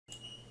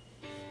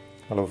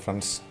Hello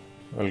friends,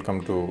 welcome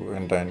to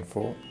enta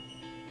info.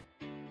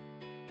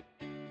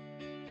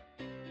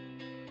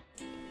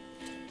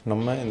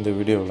 நம்ம இந்த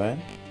வீடியோவில்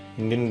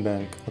இந்தியன்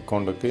பேங்க்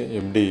அக்கௌண்ட்டுக்கு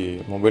எப்படி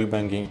மொபைல்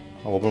பேங்கிங்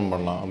ஓப்பன்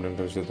பண்ணலாம்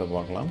அப்படின்ற விஷயத்தை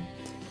பார்க்கலாம்.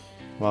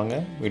 வாங்க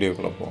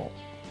வீடியோக்குள்ளே போவோம்.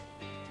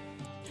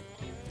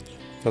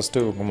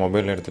 ஃபஸ்ட்டு உங்கள்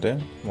மொபைல் எடுத்துகிட்டு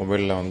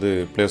மொபைலில் வந்து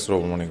ப்ளே ஸ்டோர்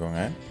ஓப்பன்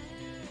பண்ணிக்கோங்க.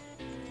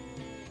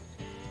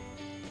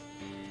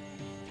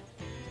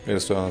 ப்ளே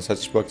ஸ்டோர்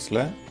சர்ச்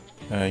பாக்ஸில்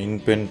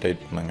இன்பேன்னு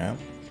டைப் பண்ணுங்கள்.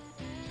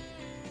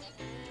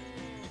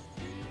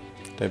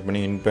 டைப் பண்ணி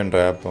இன்பேன்ற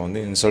ஆப்பை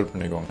வந்து இன்ஸ்டால்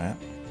பண்ணிக்கோங்க.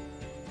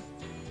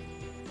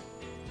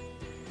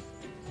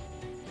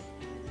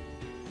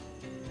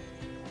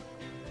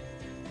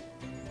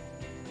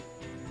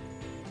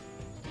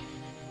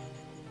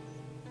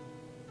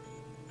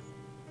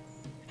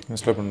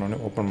 இன்ஸ்டால் பண்ணோடனே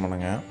ஓப்பன்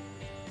பண்ணுங்கள்.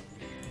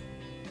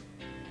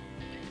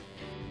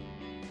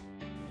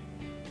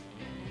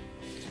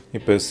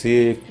 இப்போ சிஐ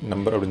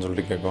நம்பர் அப்படின்னு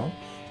சொல்லிட்டு கேட்கும்.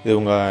 இது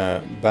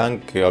உங்கள்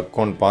பேங்க்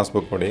அக்கௌண்ட்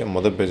பாஸ்புக் உடைய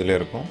மொதல் பேஜ்லேயே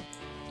இருக்கும்.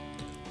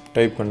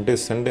 டைப் பண்ணிட்டு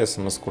சென்ட்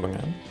எஸ்எம்எஸ் கொடுங்க.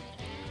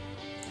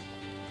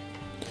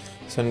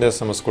 சென்ட்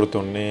எஸ்எம்எஸ்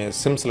கொடுத்தோடனே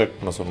சிம் செலக்ட்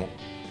பண்ண சொல்லணும்.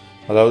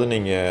 அதாவது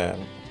நீங்கள்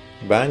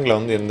பேங்க்கில்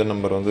வந்து எந்த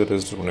நம்பர் வந்து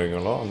ரெஜிஸ்டர்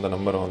பண்ணியிருக்கீங்களோ அந்த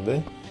நம்பரை வந்து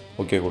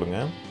ஓகே கொடுங்க.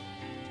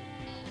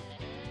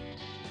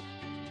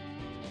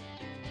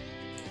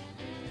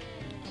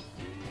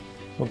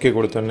 ஓகே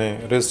கொடுத்தோடனே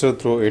ரெஜிஸ்டர்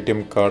த்ரூ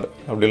ஏடிஎம் கார்டு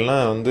அப்படின்னா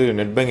வந்து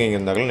நெட் பேங்கிங்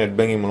இருந்தாலும் நெட்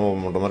பேங்கிங் மூலம்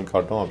ஓப்பன் பண்ணுற மாதிரி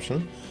காட்டும்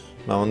ஆப்ஷன்.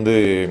 நான் வந்து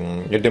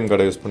ஏடிஎம்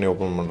கார்டை யூஸ் பண்ணி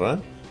ஓப்பன்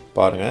பண்ணுறேன்.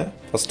 பாருங்கள்,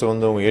 ஃபஸ்ட்டு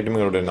வந்து உங்கள் ஏடிஎம்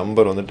கார்டுடைய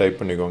நம்பர் வந்து டைப்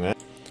பண்ணிக்கோங்க.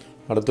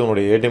 அடுத்து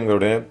உங்களுடைய ஏடிஎம்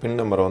கார்டுடைய பின்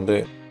நம்பரை வந்து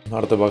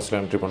அடுத்த பாக்ஸில்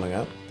என்ட்ரி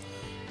பண்ணுங்கள்.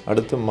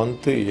 அடுத்து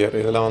மந்த்து இயர்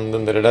இதெல்லாம்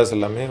வந்து இந்த டேட்டாஸ்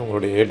எல்லாமே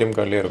உங்களுடைய ஏடிஎம்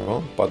கார்ட்லேயே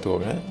இருக்கும்,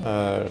 பார்த்துக்கோங்க.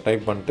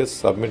 டைப் பண்ணிட்டு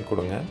சப்மிட்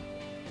கொடுங்க.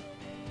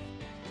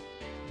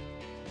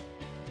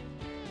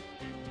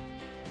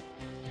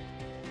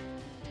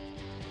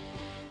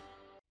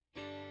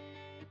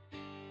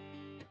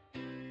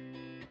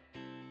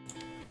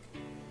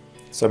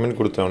 சப்மிட்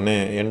கொடுத்தோடனே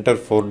என்டர்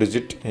 4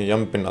 டிஜிட்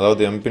எம்பின்,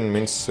 அதாவது எம்பின்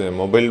மீன்ஸ்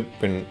மொபைல்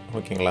பின்,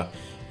 ஓகேங்களா?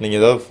 நீங்கள்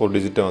ஏதாவது 4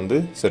 டிஜிட்டை வந்து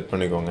செட்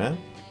பண்ணிக்கோங்க.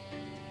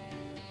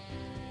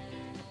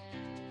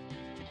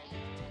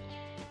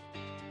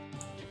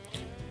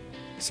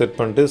 செட்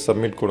பண்ணிட்டு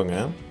சப்மிட்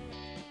கொடுங்க.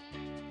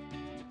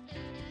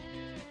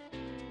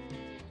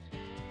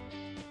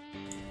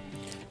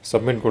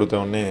 சப்மிட்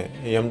கொடுத்தோடனே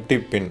எம்டி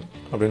பின்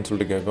அப்படின்னு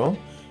சொல்லிட்டு கேட்கும்.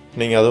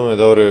 நீங்கள் அதுவும்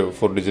ஏதோ ஒரு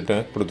 4 டிஜிட்டை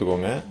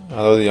கொடுத்துக்கோங்க.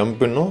 அதாவது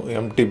எம்பின்னும்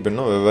எம்டி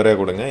பின்னும் வெவ்வேறையாக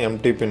கொடுங்க.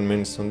 எம்டி பின்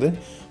மீன்ஸ் வந்து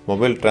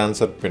மொபைல்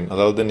ட்ரான்ஸ்ஃபர் பின்,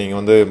 அதாவது நீங்கள்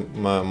வந்து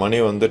மணி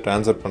வந்து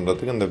ட்ரான்ஸ்ஃபர்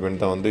பண்ணுறதுக்கு இந்த பின்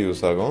தான் வந்து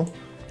யூஸ் ஆகும்.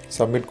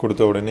 சப்மிட்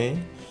கொடுத்த உடனே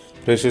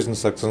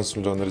ரெஜிஸ்ட்ரேஷன் சக்ஸஸ்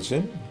சொல்லிட்டு வந்துருச்சு.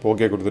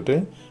 ஓகே கொடுத்துட்டு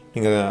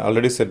நீங்கள்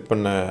ஆல்ரெடி செட்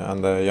பண்ண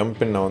அந்த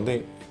எம்பின்னை வந்து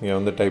இங்கே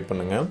வந்து டைப்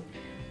பண்ணுங்கள்.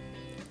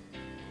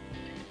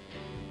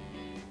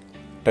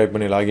 டைப்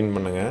பண்ணி லாகின்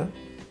பண்ணுங்கள்.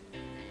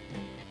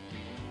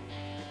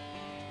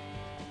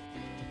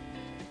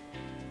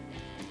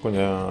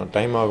 கொஞ்சம்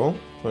டைம் ஆகும்,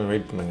 கொஞ்சம்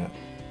வெயிட் பண்ணுங்கள்.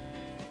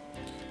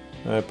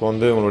 இப்போ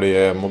வந்து உங்களுடைய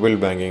மொபைல்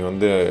பேங்கிங்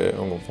வந்து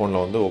உங்கள்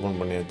ஃபோனில் வந்து ஓப்பன்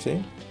பண்ணியாச்சு.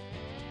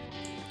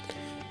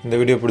 இந்த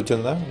வீடியோ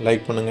பிடிச்சிருந்தா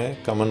லைக் பண்ணுங்கள்,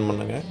 கமெண்ட்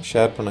பண்ணுங்கள்,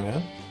 ஷேர்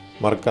பண்ணுங்கள்,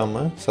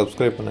 மறக்காமல்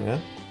சப்ஸ்கிரைப்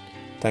பண்ணுங்கள்.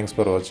 தேங்க்ஸ்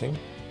ஃபார் வாட்சிங்.